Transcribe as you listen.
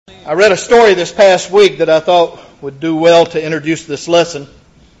I read a story this past week that I thought would do well to introduce this lesson.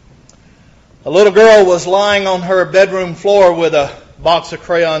 A little girl was lying on her bedroom floor with a box of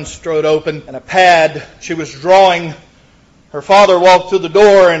crayons strode open and a pad. She was drawing. Her father walked through the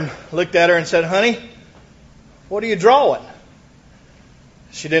door and looked at her and said, "Honey, what are you drawing?"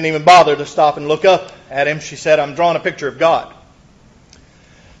 She didn't even bother to stop and look up at him. She said, "I'm drawing a picture of God."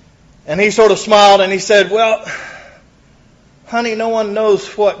 And he sort of smiled and he said, "Well, honey, no one knows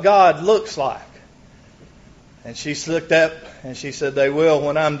what God looks like." And she looked up and she said, "They will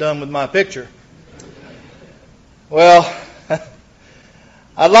when I'm done with my picture." Well,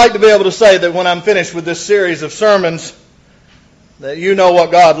 I'd like to be able to say that when I'm finished with this series of sermons, that you know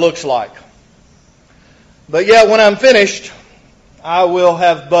what God looks like. But yet when I'm finished, I will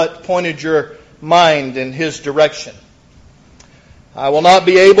have but pointed your mind in His direction. I will not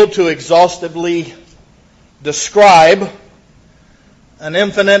be able to exhaustively describe an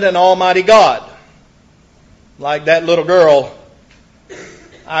infinite and almighty God. Like that little girl,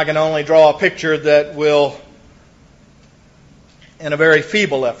 I can only draw a picture that will, in a very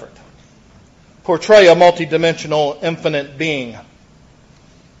feeble effort, portray a multidimensional, infinite being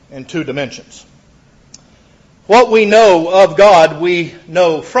in two dimensions. What we know of God, we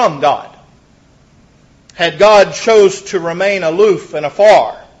know from God. Had God chose to remain aloof and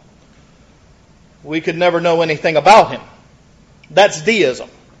afar, we could never know anything about Him. That's deism.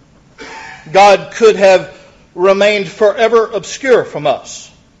 God could have remained forever obscure from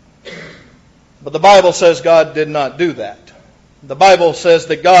us. But the Bible says God did not do that. The Bible says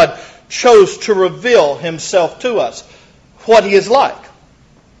that God chose to reveal Himself to us, what He is like,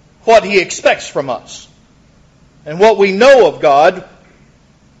 what He expects from us. And what we know of God,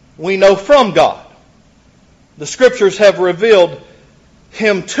 we know from God. The Scriptures have revealed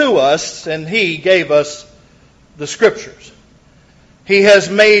Him to us, and He gave us the Scriptures. He has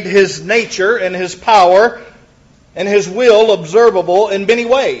made His nature and His power and His will observable in many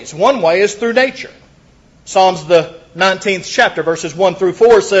ways. One way is through nature. Psalms the 19th chapter, verses 1 through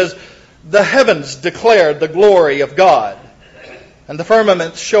 4 says, "The heavens declare the glory of God, and the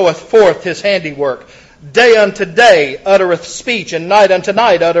firmament showeth forth His handiwork. Day unto day uttereth speech, and night unto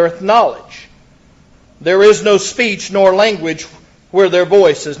night uttereth knowledge. There is no speech nor language where their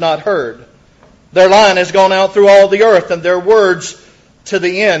voice is not heard. Their line has gone out through all the earth, and their words to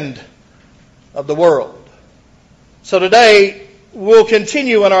the end of the world." So today we'll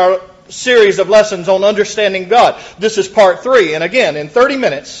continue in our series of lessons on understanding God. This is part 3, and again, in 30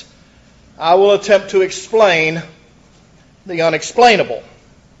 minutes, I will attempt to explain the unexplainable.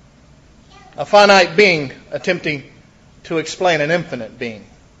 A finite being attempting to explain an infinite being.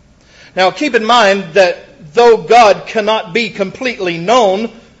 Now keep in mind that though God cannot be completely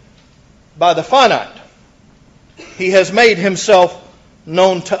known by the finite, He has made Himself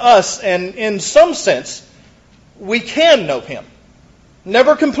known to us, and in some sense, we can know Him.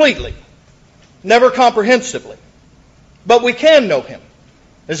 Never completely, never comprehensively, but we can know Him.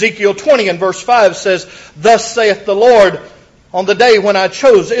 Ezekiel 20 and verse 5 says, "Thus saith the Lord, on the day when I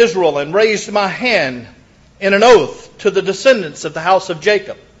chose Israel and raised my hand in an oath to the descendants of the house of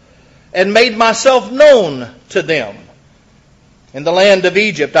Jacob, and made myself known to them. In the land of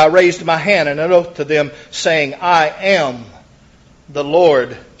Egypt I raised my hand in an oath to them, saying, I am the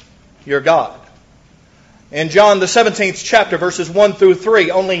Lord your God." In John the 17th chapter, verses 1 through 3,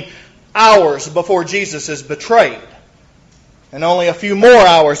 only hours before Jesus is betrayed, and only a few more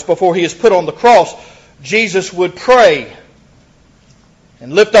hours before He is put on the cross, Jesus would pray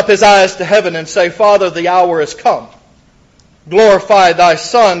and lift up His eyes to heaven and say, "Father, the hour is come. Glorify Thy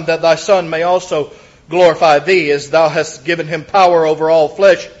Son, that Thy Son may also glorify Thee, as Thou hast given Him power over all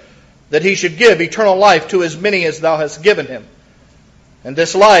flesh, that He should give eternal life to as many as Thou hast given Him. And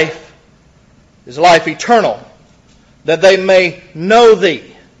this life is life eternal, that they may know Thee,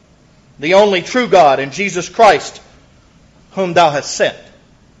 the only true God, and Jesus Christ, whom Thou hast sent."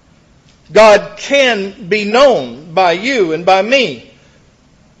 God can be known by you and by me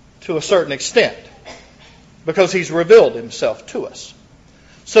to a certain extent, because He's revealed Himself to us.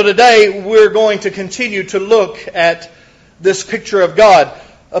 So today we're going to continue to look at this picture of God,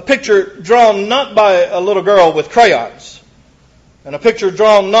 a picture drawn not by a little girl with crayons, and a picture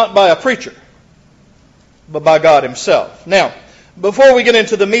drawn not by a preacher, but by God Himself. Now, before we get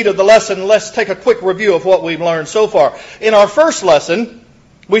into the meat of the lesson, let's take a quick review of what we've learned so far. In our first lesson,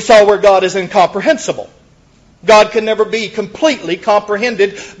 we saw where God is incomprehensible. God can never be completely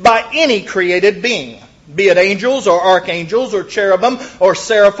comprehended by any created being, be it angels or archangels or cherubim or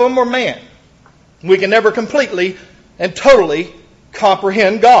seraphim or man. We can never completely and totally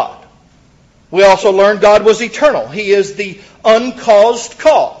comprehend God. We also learned God was eternal. He is the uncaused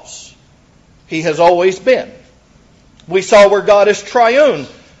cause. He has always been. We saw where God is triune.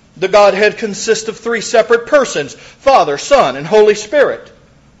 The Godhead consists of three separate persons: Father, Son, and Holy Spirit.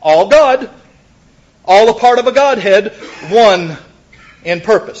 All God, all a part of a Godhead, one in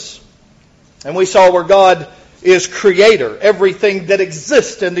purpose. And we saw where God is creator. Everything that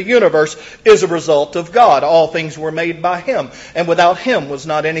exists in the universe is a result of God. All things were made by Him, and without Him was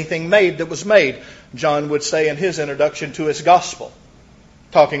not anything made that was made, John would say in his introduction to his gospel,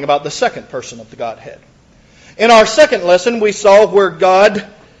 talking about the second person of the Godhead. In our second lesson, we saw where God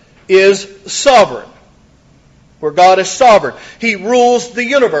is sovereign. Where God is sovereign. He rules the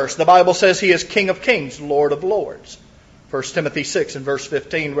universe. The Bible says He is King of kings, Lord of lords. 1 Timothy 6 and verse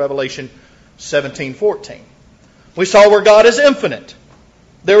 15, Revelation 17:14. We saw where God is infinite.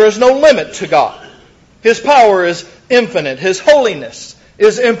 There is no limit to God. His power is infinite. His holiness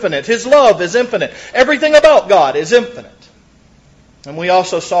is infinite. His love is infinite. Everything about God is infinite. And we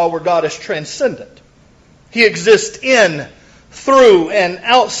also saw where God is transcendent. He exists in, through, and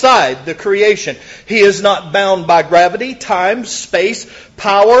outside the creation. He is not bound by gravity, time, space,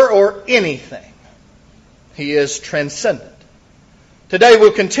 power, or anything. He is transcendent. Today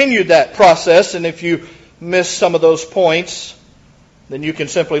we'll continue that process, and if you miss some of those points, then you can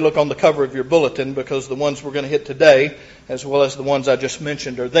simply look on the cover of your bulletin, because the ones we're going to hit today, as well as the ones I just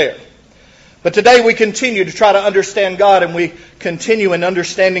mentioned, are there. But today we continue to try to understand God, and we continue in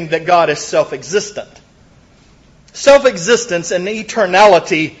understanding that God is self-existent. Self-existence and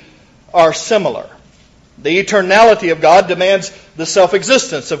eternality are similar. The eternality of God demands the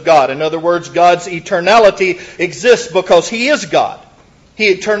self-existence of God. In other words, God's eternality exists because He is God. He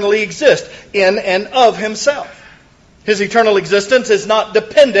eternally exists in and of Himself. His eternal existence is not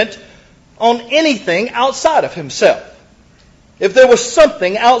dependent on anything outside of Himself. If there was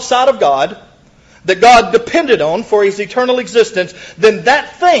something outside of God that God depended on for His eternal existence, then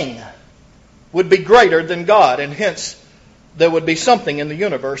that thing would be greater than God, and hence there would be something in the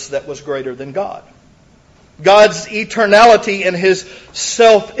universe that was greater than God. God's eternality and His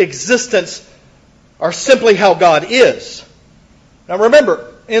self-existence are simply how God is. Now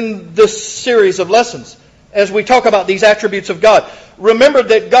remember, in this series of lessons, as we talk about these attributes of God, remember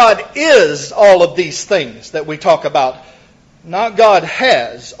that God is all of these things that we talk about. Not God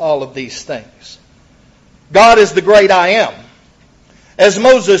has all of these things. God is the great I am. As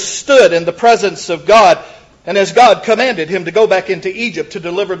Moses stood in the presence of God, and as God commanded him to go back into Egypt to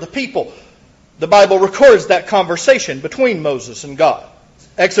deliver the people, the Bible records that conversation between Moses and God.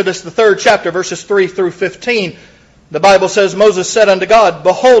 Exodus, the 3rd chapter, verses 3 through 15, the Bible says, Moses said unto God,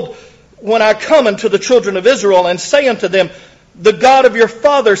 Behold, when I come unto the children of Israel, and say unto them, The God of your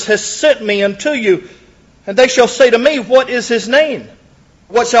fathers has sent me unto you, and they shall say to me, What is His name?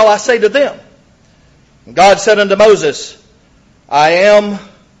 What shall I say to them? And God said unto Moses, I am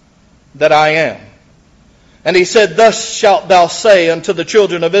that I am. And He said, Thus shalt thou say unto the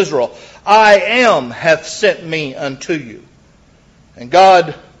children of Israel, I am hath sent me unto you. And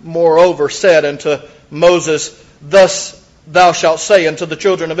God moreover said unto Moses, Thus thou shalt say unto the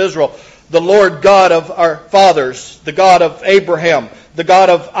children of Israel, The Lord God of our fathers, the God of Abraham, the God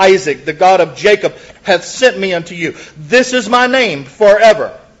of Isaac, the God of Jacob, hath sent me unto you. This is my name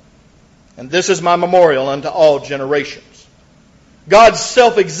forever, and this is my memorial unto all generations. God's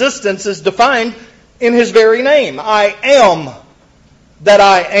self-existence is defined in His very name. I am that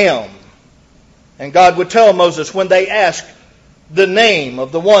I am. And God would tell Moses, when they ask the name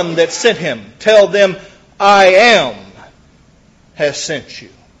of the one that sent him, tell them, I am has sent you.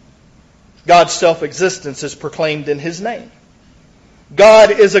 God's self-existence is proclaimed in His name. God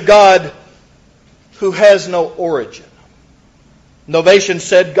is a God who has no origin. Novation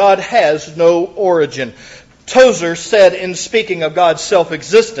said God has no origin. Tozer said in speaking of God's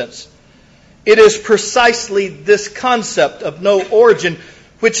self-existence, it is precisely this concept of no origin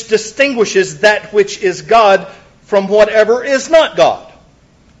which distinguishes that which is God from whatever is not God.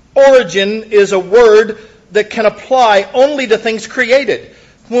 Origin is a word that can apply only to things created.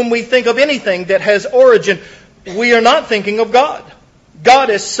 When we think of anything that has origin, we are not thinking of God. God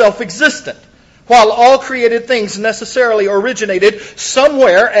is self-existent. While all created things necessarily originated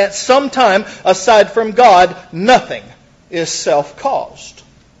somewhere at some time, aside from God, nothing is self-caused.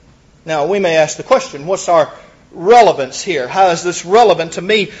 Now, we may ask the question, what's our relevance here? How is this relevant to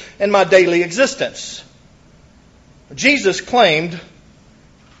me in my daily existence? Jesus claimed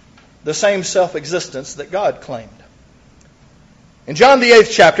the same self-existence that God claimed. In John the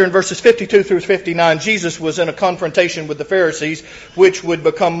 8th chapter, in verses 52 through 59, Jesus was in a confrontation with the Pharisees, which would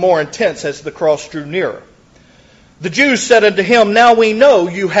become more intense as the cross drew nearer. The Jews said unto Him, Now we know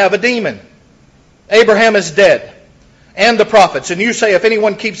you have a demon. Abraham is dead, and the prophets, and you say, if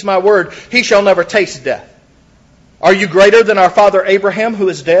anyone keeps my word, he shall never taste death. Are you greater than our father Abraham, who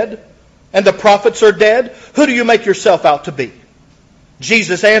is dead? And the prophets are dead? Who do you make yourself out to be?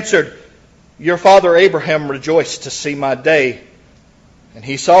 Jesus answered, your father Abraham rejoiced to see my day, and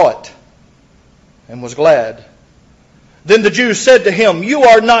he saw it, and was glad. Then the Jews said to him, you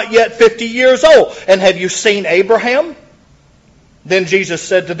are not yet 50 years old, and have you seen Abraham? Then Jesus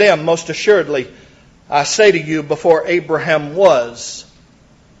said to them, most assuredly, I say to you, before Abraham was,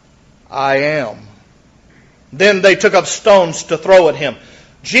 I am. Then they took up stones to throw at him.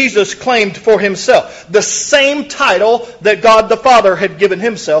 Jesus claimed for himself the same title that God the Father had given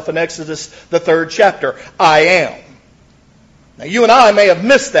himself in Exodus, the 3rd chapter, I am. Now you and I may have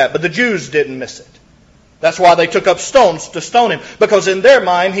missed that, but the Jews didn't miss it. That's why they took up stones to stone him, because in their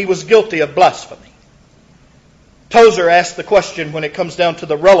mind he was guilty of blasphemy. Tozer asked the question when it comes down to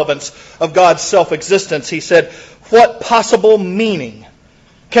the relevance of God's self-existence. He said, what possible meaning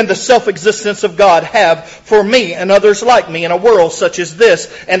can the self-existence of God have for me and others like me in a world such as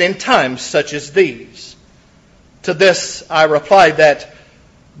this and in times such as these? To this I replied that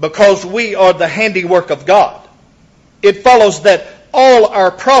because we are the handiwork of God, it follows that all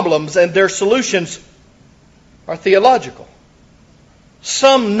our problems and their solutions are theological.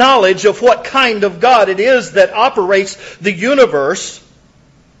 Some knowledge of what kind of God it is that operates the universe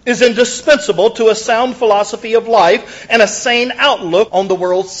is indispensable to a sound philosophy of life and a sane outlook on the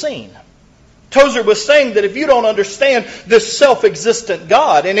world scene. Tozer was saying that if you don't understand this self-existent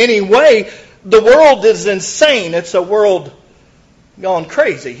God in any way, the world is insane. It's a world gone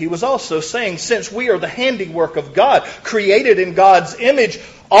crazy. He was also saying, since we are the handiwork of God, created in God's image,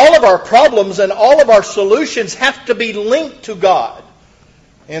 all of our problems and all of our solutions have to be linked to God.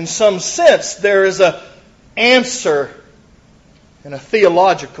 In some sense, there is an answer in a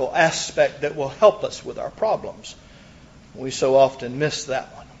theological aspect that will help us with our problems. We so often miss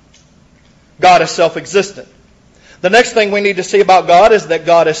that one. God is self-existent. The next thing we need to see about God is that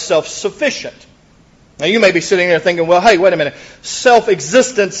God is self-sufficient. Now you may be sitting there thinking, well, hey, wait a minute.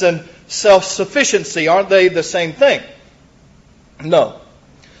 Self-existence and self-sufficiency, aren't they the same thing? No.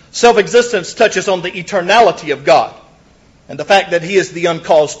 Self-existence touches on the eternality of God and the fact that He is the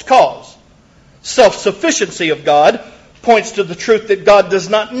uncaused cause. Self-sufficiency of God points to the truth that God does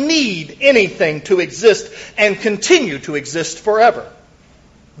not need anything to exist and continue to exist forever.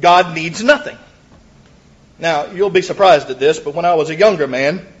 God needs nothing. Now, you'll be surprised at this, but when I was a younger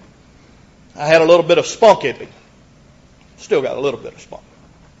man, I had a little bit of spunk in me. Still got a little bit of spunk.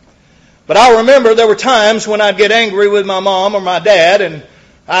 But I remember there were times when I'd get angry with my mom or my dad, and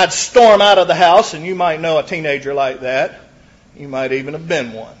I'd storm out of the house, and you might know a teenager like that. You might even have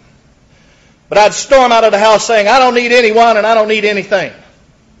been one. But I'd storm out of the house saying, I don't need anyone and I don't need anything.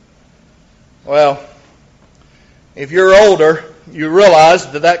 Well, if you're older, you realize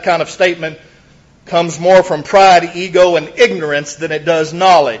that that kind of statement comes more from pride, ego, and ignorance than it does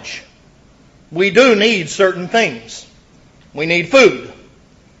knowledge. We do need certain things. We need food,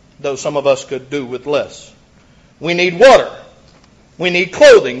 though some of us could do with less. We need water. We need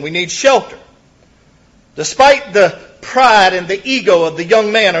clothing. We need shelter. Despite the pride and the ego of the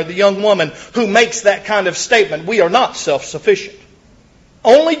young man or the young woman who makes that kind of statement, we are not self-sufficient.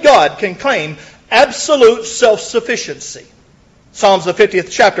 Only God can claim absolute self-sufficiency. Psalms the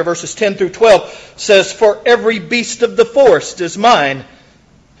 50th chapter, verses 10 through 12 says, for every beast of the forest is mine,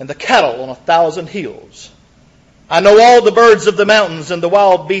 and the cattle on 1,000 hills. I know all the birds of the mountains, and the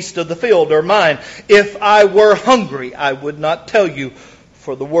wild beasts of the field are mine. If I were hungry, I would not tell you,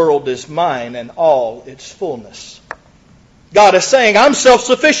 for the world is mine and all its fullness. God is saying, I'm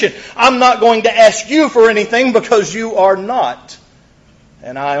self-sufficient. I'm not going to ask you for anything because you are not.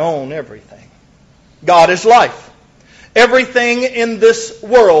 And I own everything. God is life. Everything in this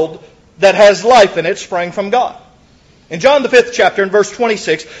world that has life in it sprang from God. In John the 5th chapter, in verse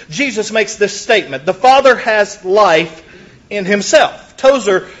 26, Jesus makes this statement. The Father has life in Himself.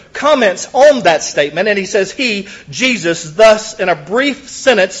 Tozer comments on that statement, and he says, He, Jesus, thus in a brief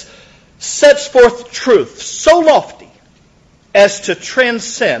sentence, sets forth truth so lofty as to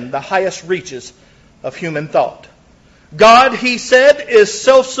transcend the highest reaches of human thought. God, He said, is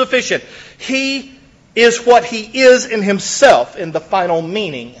self-sufficient. He is what He is in Himself in the final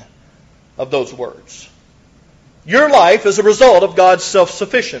meaning of those words. Your life is a result of God's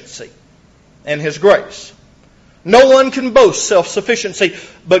self-sufficiency and His grace. No one can boast self-sufficiency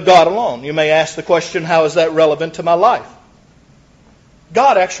but God alone. You may ask the question, how is that relevant to my life?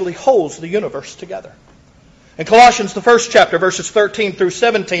 God actually holds the universe together. In Colossians, the 1st chapter, verses 13 through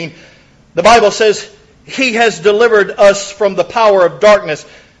 17, the Bible says, He has delivered us from the power of darkness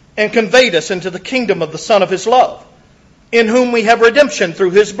and conveyed us into the kingdom of the Son of His love, in whom we have redemption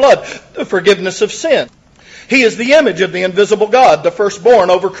through His blood, the forgiveness of sin. He is the image of the invisible God, the firstborn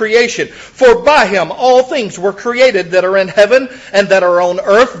over creation. For by Him all things were created that are in heaven and that are on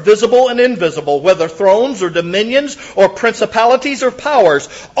earth, visible and invisible, whether thrones or dominions or principalities or powers.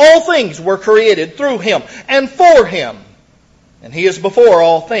 All things were created through Him and for Him. And He is before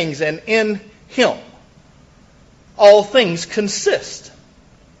all things, and in Him all things consist.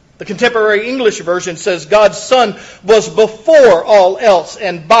 The Contemporary English Version says God's Son was before all else,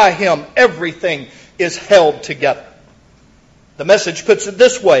 and by Him everything is held together. The Message puts it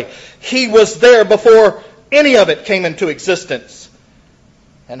this way: He was there before any of it came into existence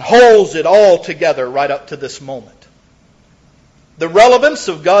and holds it all together right up to this moment. The relevance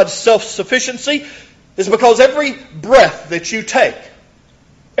of God's self-sufficiency is because every breath that you take,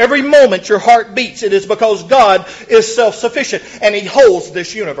 every moment your heart beats, it is because God is self-sufficient and He holds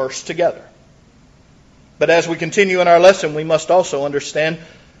this universe together. But as we continue in our lesson, we must also understand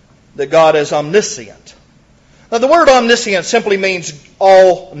that God is omniscient. Now, the word omniscient simply means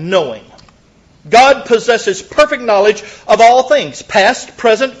all-knowing. God possesses perfect knowledge of all things, past,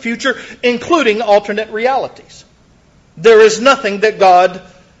 present, future, including alternate realities. There is nothing that God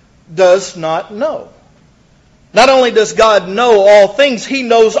does not know. Not only does God know all things, He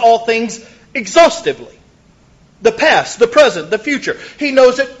knows all things exhaustively. The past, the present, the future. He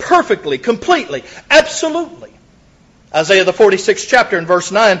knows it perfectly, completely, absolutely. Isaiah the 46th chapter in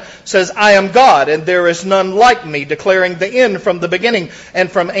verse 9 says, I am God, and there is none like me, declaring the end from the beginning, and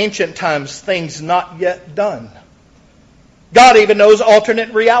from ancient times things not yet done. God even knows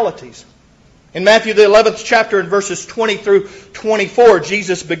alternate realities. In Matthew the 11th chapter in verses 20 through 24,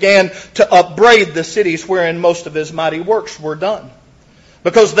 Jesus began to upbraid the cities wherein most of His mighty works were done,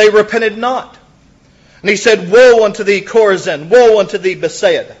 because they repented not. And He said, Woe unto thee, Chorazin! Woe unto thee,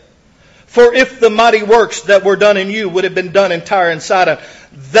 Bethsaida! For if the mighty works that were done in you would have been done in Tyre and Sidon,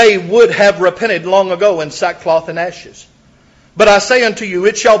 they would have repented long ago in sackcloth and ashes. But I say unto you,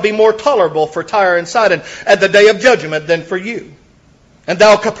 it shall be more tolerable for Tyre and Sidon at the day of judgment than for you. And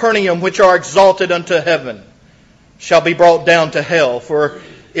thou, Capernaum, which are exalted unto heaven, shall be brought down to hell. For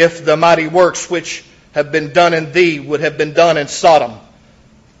if the mighty works which have been done in thee would have been done in Sodom,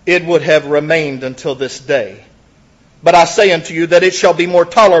 it would have remained until this day. But I say unto you that it shall be more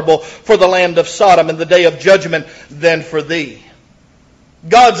tolerable for the land of Sodom in the day of judgment than for thee.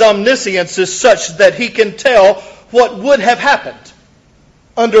 God's omniscience is such that He can tell what would have happened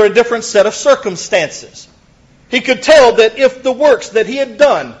under a different set of circumstances. He could tell that if the works that He had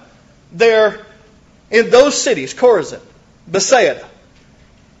done there in those cities, Chorazin, Bethsaida,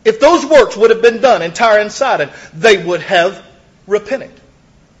 if those works would have been done in Tyre and Sidon, they would have repented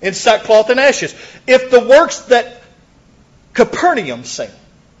in sackcloth and ashes. If the works that Capernaum seen,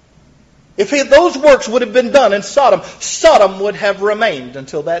 if those works would have been done in Sodom, Sodom would have remained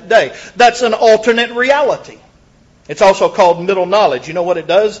until that day. That's an alternate reality. It's also called middle knowledge. You know what it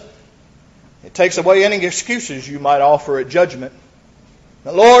does? It takes away any excuses you might offer at judgment.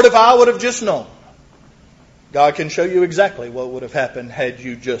 Now, Lord, if I would have just known. God can show you exactly what would have happened had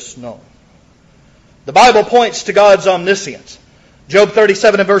you just known. The Bible points to God's omniscience. Job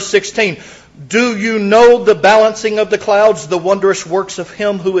 37 and verse 16. Do you know the balancing of the clouds, the wondrous works of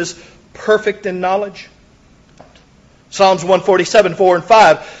Him who is perfect in knowledge? Psalms 147, 4 and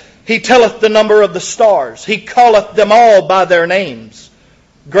 5. He telleth the number of the stars. He calleth them all by their names.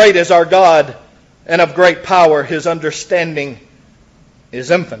 Great is our God, and of great power. His understanding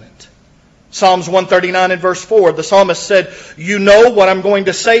is infinite. Psalms 139 and verse 4. The psalmist said, You know what I'm going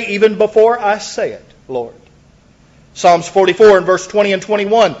to say even before I say it, Lord. Psalms 44 and verse 20 and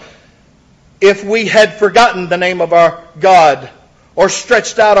 21. If we had forgotten the name of our God, or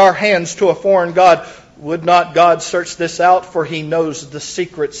stretched out our hands to a foreign God, would not God search this out? For He knows the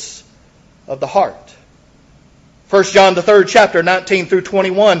secrets of the heart. 1 John the 3rd chapter, 19 through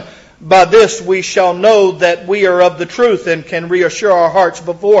 21. By this we shall know that we are of the truth, and can reassure our hearts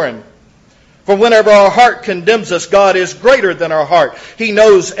before Him. For whenever our heart condemns us, God is greater than our heart. He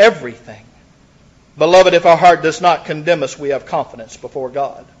knows everything. Beloved, if our heart does not condemn us, we have confidence before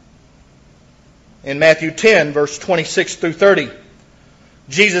God. In Matthew 10, verse 26 through 30,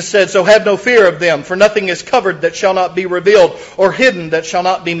 Jesus said, So have no fear of them, for nothing is covered that shall not be revealed, or hidden that shall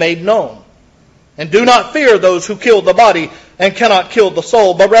not be made known. And do not fear those who kill the body and cannot kill the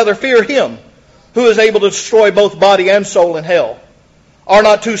soul, but rather fear Him who is able to destroy both body and soul in hell. Are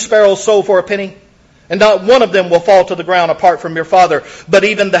not 2 sparrows sold for a penny? And not one of them will fall to the ground apart from your Father, but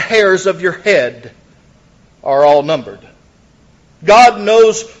even the hairs of your head are all numbered. God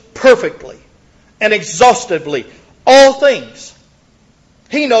knows perfectly and exhaustively all things.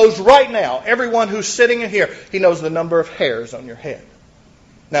 He knows right now, everyone who's sitting in here, He knows the number of hairs on your head.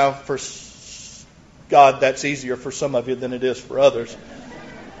 Now, for God, that's easier for some of you than it is for others.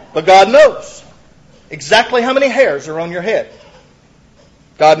 But God knows exactly how many hairs are on your head.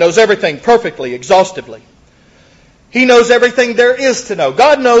 God knows everything perfectly, exhaustively. He knows everything there is to know.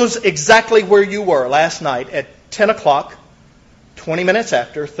 God knows exactly where you were last night at 10 o'clock, 20 minutes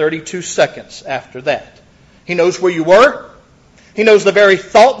after, 32 seconds after that. He knows where you were. He knows the very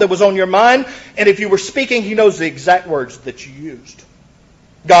thought that was on your mind. And if you were speaking, He knows the exact words that you used.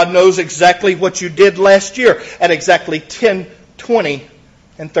 God knows exactly what you did last year at exactly 10:20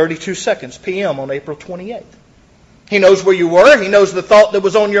 and 32 seconds p.m. on April 28th. He knows where you were. He knows the thought that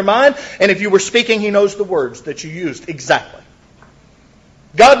was on your mind. And if you were speaking, He knows the words that you used exactly.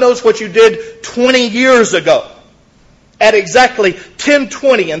 God knows what you did 20 years ago at exactly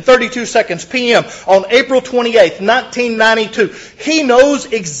 10:20 and 32 seconds p.m. on April 28th, 1992. He knows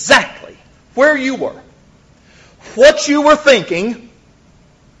exactly where you were, what you were thinking,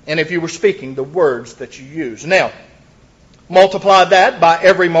 and if you were speaking, the words that you used. Now, multiply that by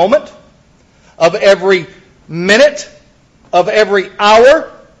every moment of every minute, of every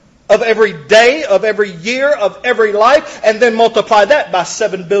hour, of every day, of every year, of every life, and then multiply that by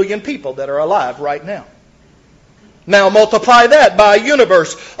 7 billion people that are alive right now. Now multiply that by a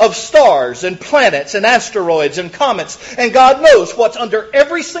universe of stars and planets and asteroids and comets, and God knows what's under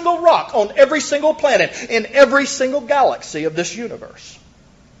every single rock on every single planet in every single galaxy of this universe.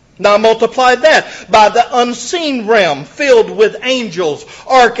 Now multiply that by the unseen realm filled with angels,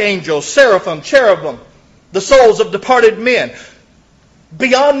 archangels, seraphim, cherubim, the souls of departed men.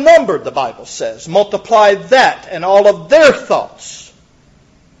 Beyond number, the Bible says. Multiply that and all of their thoughts.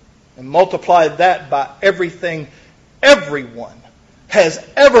 And multiply that by everything everyone has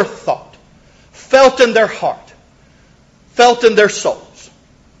ever thought, felt in their heart, felt in their souls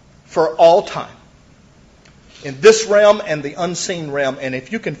for all time. In this realm and the unseen realm. And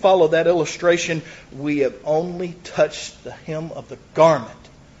if you can follow that illustration, we have only touched the hem of the garment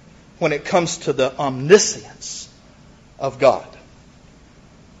when it comes to the omniscience of God.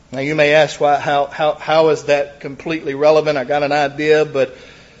 Now you may ask, how is that completely relevant? I got an idea, but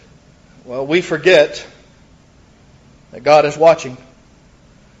we forget that God is watching.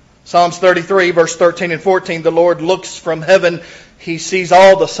 Psalms 33, verse 13 and 14, the Lord looks from heaven. He sees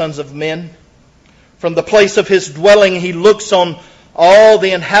all the sons of men. From the place of His dwelling, He looks on all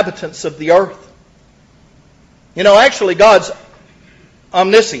the inhabitants of the earth. Actually, God's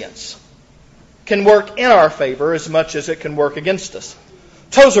omniscience can work in our favor as much as it can work against us.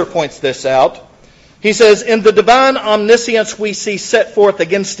 Tozer points this out. He says, in the divine omniscience we see set forth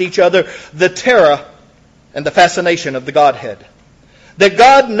against each other the terror and the fascination of the Godhead. That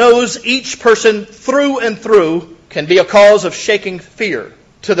God knows each person through and through can be a cause of shaking fear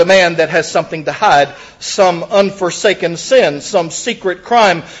to the man that has something to hide, some unforsaken sin, some secret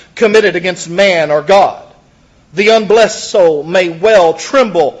crime committed against man or God. The unblessed soul may well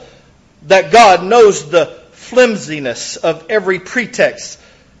tremble that God knows the flimsiness of every pretext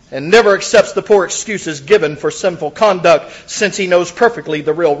and never accepts the poor excuses given for sinful conduct, since He knows perfectly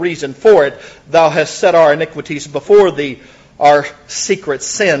the real reason for it. Thou hast set our iniquities before Thee, our secret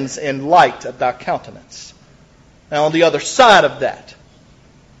sins in light of Thy countenance. Now on the other side of that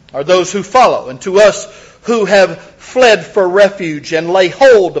are those who follow, and to us who have fled for refuge and lay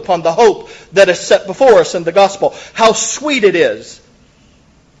hold upon the hope that is set before us in the gospel. How sweet it is,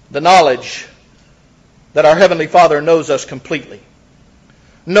 the knowledge that our Heavenly Father knows us completely.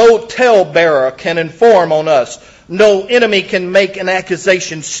 No talebearer can inform on us. No enemy can make an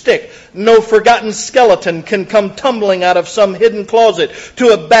accusation stick. No forgotten skeleton can come tumbling out of some hidden closet to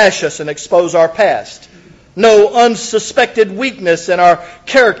abash us and expose our past. No unsuspected weakness in our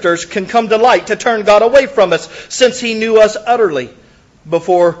characters can come to light to turn God away from us, since He knew us utterly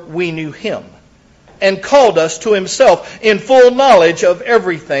before we knew Him, and called us to Himself in full knowledge of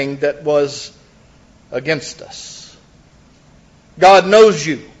everything that was against us. God knows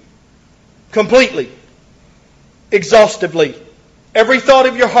you completely, exhaustively, every thought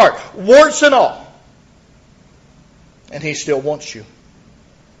of your heart, warts and all. And He still wants you.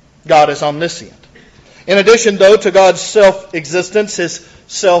 God is omniscient. In addition, though, to God's self-existence, His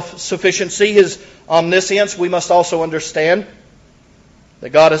self-sufficiency, His omniscience, we must also understand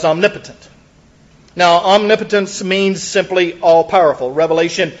that God is omnipotent. Now, omnipotence means simply all-powerful.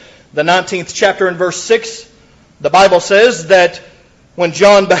 Revelation, the 19th chapter and verse 6, the Bible says that when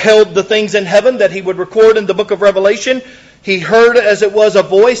John beheld the things in heaven that he would record in the book of Revelation, he heard as it was a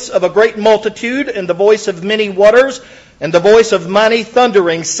voice of a great multitude, and the voice of many waters, and the voice of mighty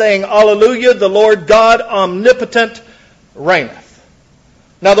thundering, saying, Alleluia, the Lord God omnipotent reigneth.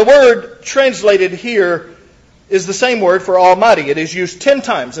 Now the word translated here is the same word for Almighty. It is used 10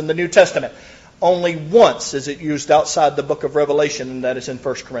 times in the New Testament. Only once is it used outside the book of Revelation, and that is in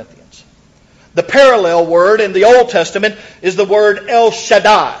 1 Corinthians. The parallel word in the Old Testament is the word El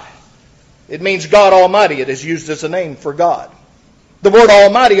Shaddai. It means God Almighty. It is used as a name for God. The word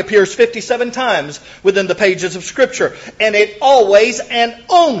Almighty appears 57 times within the pages of Scripture, and it always and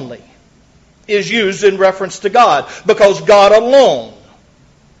only is used in reference to God, because God alone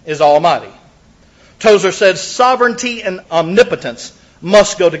is Almighty. Tozer says sovereignty and omnipotence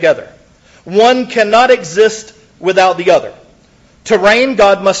must go together. One cannot exist without the other. To reign,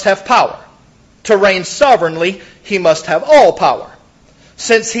 God must have power. To reign sovereignly, He must have all power.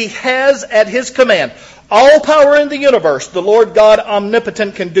 Since He has at His command all power in the universe, the Lord God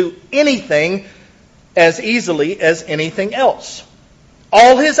omnipotent can do anything as easily as anything else.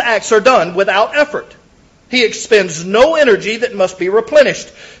 All His acts are done without effort. He expends no energy that must be replenished.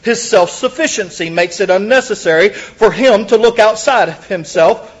 His self-sufficiency makes it unnecessary for Him to look outside of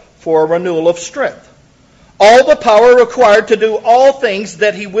Himself for a renewal of strength. All the power required to do all things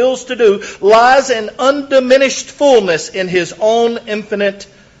that He wills to do lies in undiminished fullness in His own infinite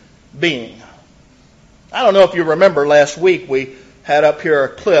being. I don't know if you remember last week we had up here a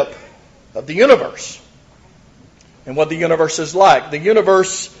clip of the universe and what the universe is like. The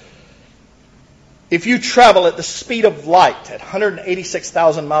universe, if you travel at the speed of light at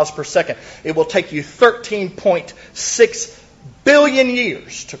 186,000 miles per second, it will take you 13.6 billion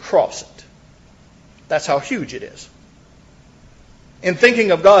years to cross it. That's how huge it is. In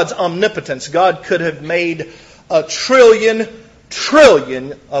thinking of God's omnipotence, God could have made a trillion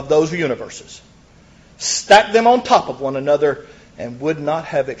of those universes, stacked them on top of one another, and would not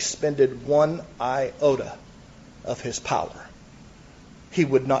have expended one iota of His power. He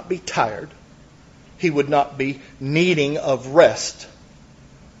would not be tired. He would not be needing of rest.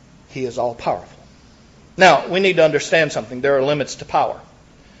 He is all-powerful. Now, we need to understand something. There are limits to power.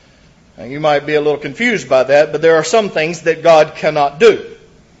 Now, you might be a little confused by that, but there are some things that God cannot do.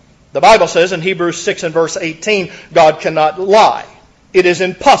 The Bible says in Hebrews 6 and verse 18, God cannot lie. It is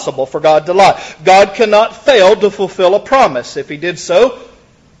impossible for God to lie. God cannot fail to fulfill a promise. If He did so,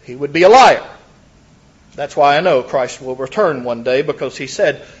 He would be a liar. That's why I know Christ will return one day, because He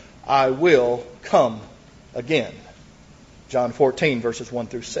said, I will come again. John 14, verses 1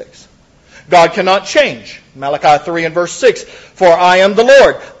 through 6. God cannot change. Malachi 3 and verse 6. For I am the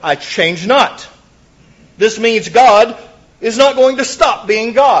Lord, I change not. This means God is not going to stop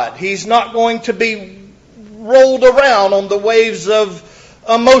being God. He's not going to be rolled around on the waves of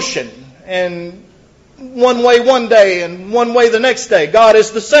emotion, and one way one day and one way the next day. God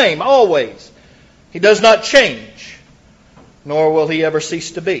is the same always. He does not change, nor will He ever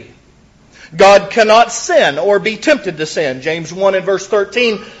cease to be. God cannot sin or be tempted to sin. James 1 and verse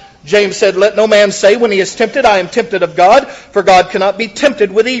 13, James said, let no man say when he is tempted, I am tempted of God, for God cannot be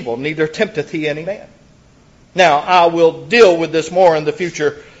tempted with evil, neither tempteth He any man. Now, I will deal with this more in the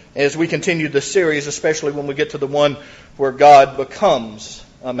future as we continue this series, especially when we get to the one where God becomes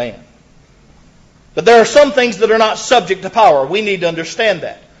a man. But there are some things that are not subject to power. We need to understand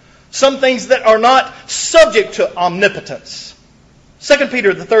that. Some things that are not subject to omnipotence. 2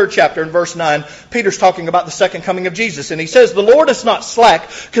 Peter, the 3rd chapter, in verse 9, Peter's talking about the second coming of Jesus. And he says, the Lord is not slack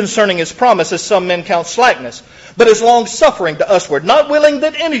concerning His promise, as some men count slackness, but is long-suffering to usward, not willing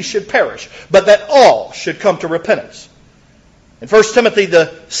that any should perish, but that all should come to repentance. In 1 Timothy,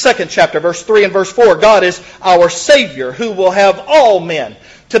 the 2nd chapter, verse 3 and verse 4, God is our Savior, who will have all men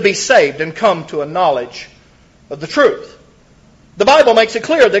to be saved and come to a knowledge of the truth. The Bible makes it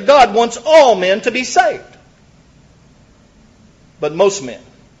clear that God wants all men to be saved. But most men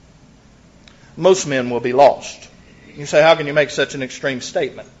will be lost. You say, how can you make such an extreme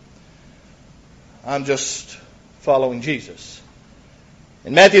statement? I'm just following Jesus.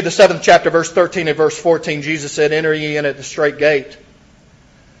 In Matthew, the 7th chapter, verse 13 and verse 14, Jesus said, enter ye in at the strait gate.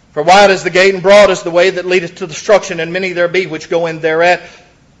 For wide is the gate and broad is the way that leadeth to destruction, and many there be which go in thereat.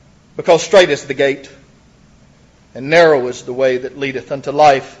 Because strait is the gate, and narrow is the way that leadeth unto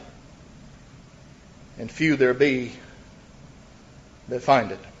life, and few there be that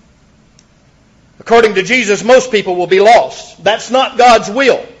find it. According to Jesus, most people will be lost. That's not God's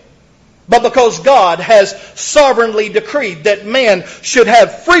will. But because God has sovereignly decreed that man should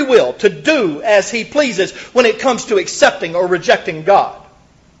have free will to do as he pleases when it comes to accepting or rejecting God.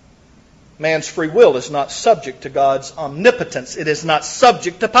 Man's free will is not subject to God's omnipotence. It is not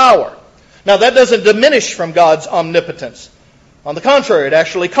subject to power. Now that doesn't diminish from God's omnipotence. On the contrary, it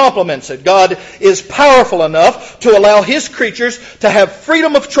actually complements it. God is powerful enough to allow His creatures to have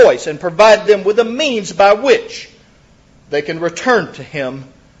freedom of choice and provide them with a means by which they can return to Him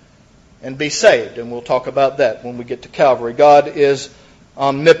and be saved. And we'll talk about that when we get to Calvary. God is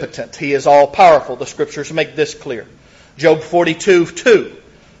omnipotent. He is all-powerful. The Scriptures make this clear. Job 42:2.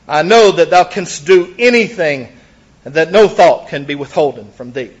 I know that Thou canst do anything, and that no thought can be withholden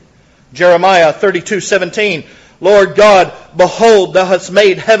from Thee. Jeremiah 32:17. Lord God, behold, Thou hast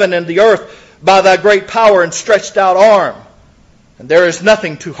made heaven and the earth by Thy great power and stretched out arm, and there is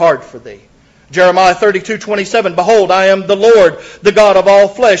nothing too hard for Thee. Jeremiah 32:27. Behold, I am the Lord, the God of all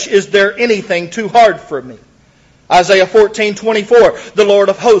flesh. Is there anything too hard for me? Isaiah 14:24. The Lord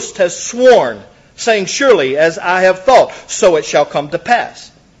of hosts has sworn, saying, surely as I have thought, so it shall come to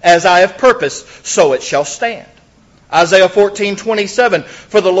pass. As I have purposed, so it shall stand. Isaiah 14:27.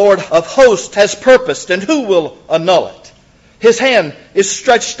 For the Lord of hosts has purposed, and who will annul it? His hand is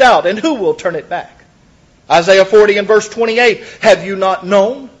stretched out, and who will turn it back? Isaiah 40 and verse 28. Have you not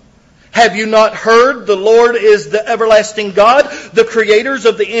known? Have you not heard? The Lord is the everlasting God, the creators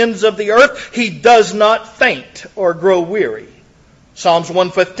of the ends of the earth. He does not faint or grow weary. Psalms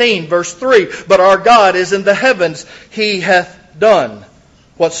 115 verse 3. But our God is in the heavens. He hath done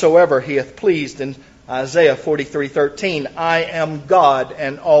whatsoever He hath pleased. In Isaiah 43:13, I am God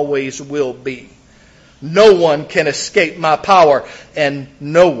and always will be. No one can escape my power, and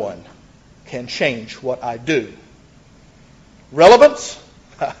no one can change what I do. Relevance?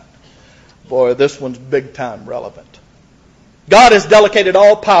 Boy, this one's big time relevant. God has delegated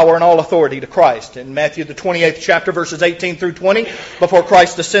all power and all authority to Christ. In Matthew the 28th chapter, verses 18 through 20, before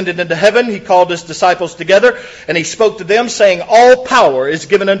Christ ascended into heaven, He called His disciples together, and He spoke to them, saying, all power is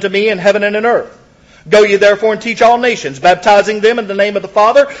given unto me in heaven and in earth. Go ye therefore and teach all nations, baptizing them in the name of the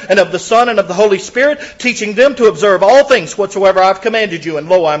Father, and of the Son, and of the Holy Spirit, teaching them to observe all things whatsoever I have commanded you. And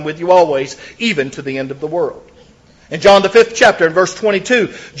lo, I am with you always, even to the end of the world. In John the 5th chapter, in verse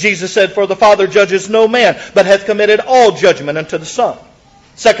 22, Jesus said, for the Father judges no man, but hath committed all judgment unto the Son.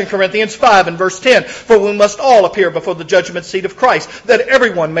 2 Corinthians 5 and verse 10, for we must all appear before the judgment seat of Christ, that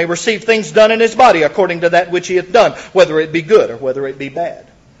everyone may receive things done in his body according to that which he hath done, whether it be good or whether it be bad.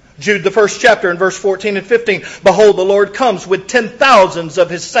 Jude the 1st chapter in verse 14 and 15, behold, the Lord comes with 10,000s of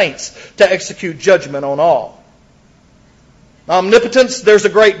His saints to execute judgment on all. Omnipotence, there's a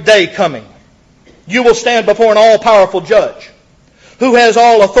great day coming. You will stand before an all-powerful judge who has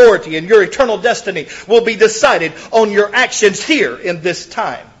all authority, and your eternal destiny will be decided on your actions here in this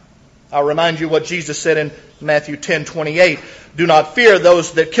time. I'll remind you what Jesus said in Matthew 10:28. Do not fear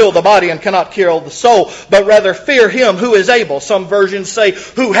those that kill the body and cannot kill the soul, but rather fear Him who is able. Some versions say,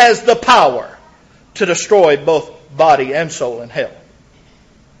 who has the power to destroy both body and soul in hell.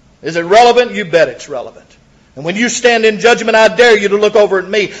 Is it relevant? You bet it's relevant. And when you stand in judgment, I dare you to look over at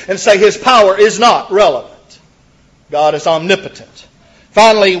me and say His power is not relevant. God is omnipotent.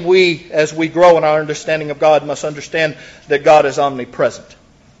 Finally, we, as we grow in our understanding of God, must understand that God is omnipresent.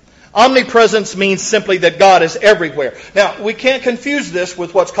 Omnipresence means simply that God is everywhere. Now, we can't confuse this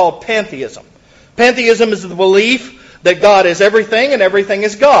with what's called pantheism. Pantheism is the belief that God is everything and everything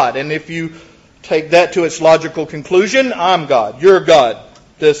is God. And if you take that to its logical conclusion, I'm God, you're God,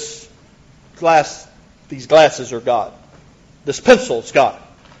 these glasses are God, this pencil's God.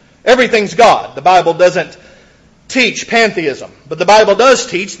 Everything's God. The Bible doesn't teach pantheism, but the Bible does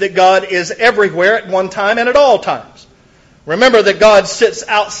teach that God is everywhere at one time and at all times. Remember that God sits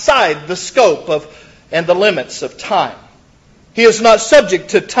outside the scope and the limits of time. He is not subject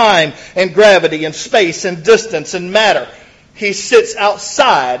to time and gravity and space and distance and matter. He sits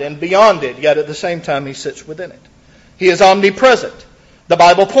outside and beyond it, yet at the same time He sits within it. He is omnipresent. The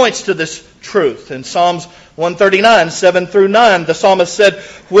Bible points to this truth. In Psalms 139, 7 through 9, the psalmist said,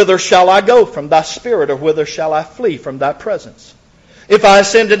 whither shall I go from Thy Spirit, or whither shall I flee from Thy presence? If I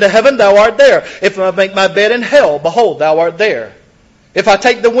ascend into heaven, Thou art there. If I make my bed in hell, behold, Thou art there. If I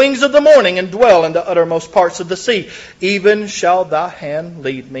take the wings of the morning and dwell in the uttermost parts of the sea, even shall Thy hand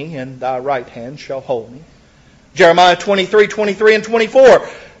lead me, and Thy right hand shall hold me. Jeremiah 23, 23 and 24.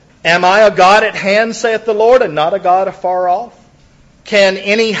 Am I a God at hand, saith the Lord, and not a God afar off? Can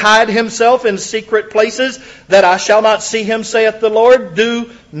any hide himself in secret places, that I shall not see him, saith the Lord? Do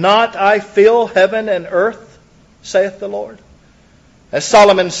not I fill heaven and earth, saith the Lord? As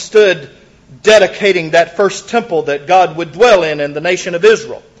Solomon stood dedicating that first temple that God would dwell in the nation of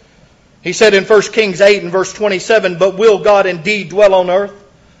Israel, he said in 1 Kings 8 and verse 27, but will God indeed dwell on earth?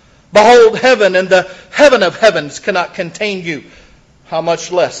 Behold, heaven and the heaven of heavens cannot contain you. How much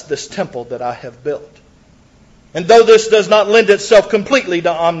less this temple that I have built? And though this does not lend itself completely to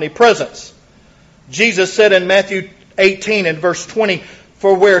omnipresence, Jesus said in Matthew 18 and verse 20,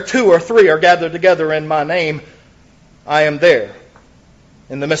 for where 2 or 3 are gathered together in my name, I am there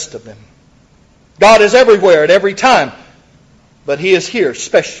in the midst of them. God is everywhere at every time. But He is here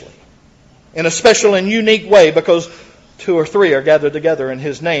specially, in a special and unique way, because 2 or 3 are gathered together in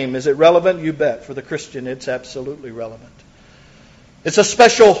His name. Is it relevant? You bet. For the Christian, it's absolutely relevant. It's a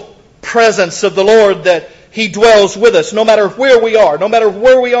special presence of the Lord that He dwells with us. No matter where we are, no matter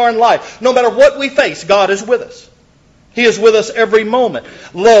where we are in life, no matter what we face, God is with us. He is with us every moment.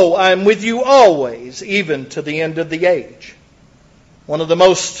 Lo, I am with you always, even to the end of the age. One of the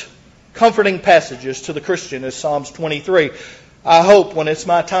most comforting passages to the Christian is Psalms 23. I hope when it's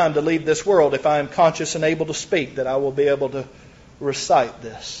my time to leave this world, if I am conscious and able to speak, that I will be able to recite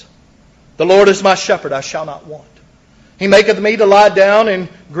this. The Lord is my shepherd, I shall not want. He maketh me to lie down in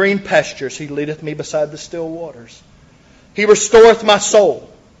green pastures. He leadeth me beside the still waters. He restoreth my soul.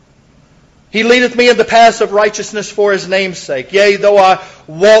 He leadeth me in the paths of righteousness for His name's sake. Yea, though I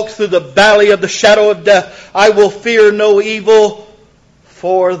walk through the valley of the shadow of death, I will fear no evil,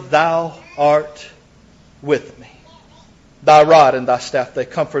 for Thou art with me. Thy rod and Thy staff, they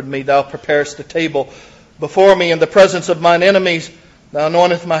comfort me. Thou preparest a table before me in the presence of mine enemies. Thou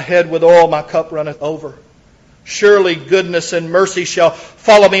anointest my head with oil, my cup runneth over. Surely goodness and mercy shall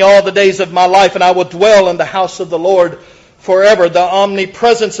follow me all the days of my life, and I will dwell in the house of the Lord forever. The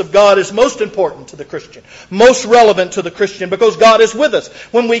omnipresence of God is most important to the Christian, most relevant to the Christian, because God is with us.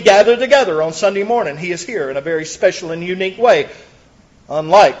 When we gather together on Sunday morning, He is here in a very special and unique way,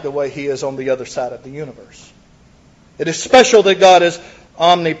 unlike the way He is on the other side of the universe. It is special that God is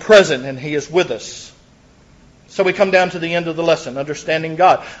omnipresent and He is with us. So we come down to the end of the lesson, understanding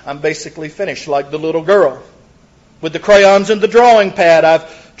God. I'm basically finished like the little girl. With the crayons and the drawing pad,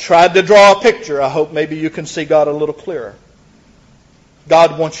 I've tried to draw a picture. I hope maybe you can see God a little clearer.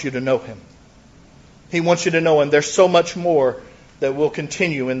 God wants you to know Him. He wants you to know Him. There's so much more that will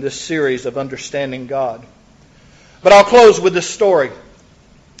continue in this series of understanding God. But I'll close with this story.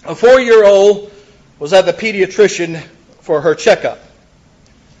 A 4-year-old was at the pediatrician for her checkup.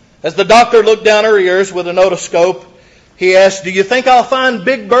 As the doctor looked down her ears with an otoscope, he asked, "Do you think I'll find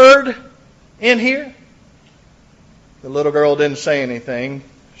Big Bird in here?" The little girl didn't say anything.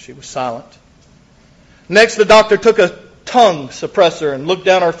 She was silent. Next, the doctor took a tongue suppressor and looked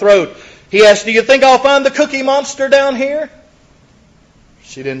down her throat. He asked, "Do you think I'll find the Cookie Monster down here?"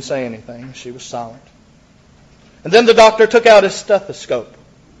 She didn't say anything. She was silent. And then the doctor took out his stethoscope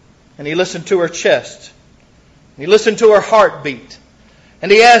and he listened to her chest. He listened to her heartbeat.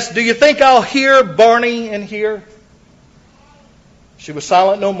 And he asked, "Do you think I'll hear Barney in here?" She was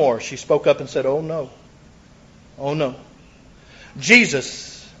silent no more. She spoke up and said, "Oh no. Oh no.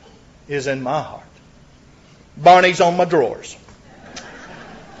 Jesus is in my heart. Barney's on my drawers."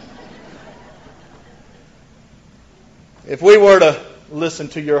 If we were to listen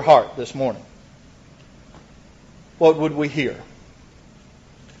to your heart this morning, what would we hear?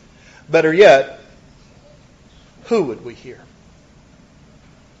 Better yet, who would we hear?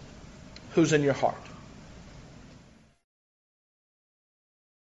 Who's in your heart?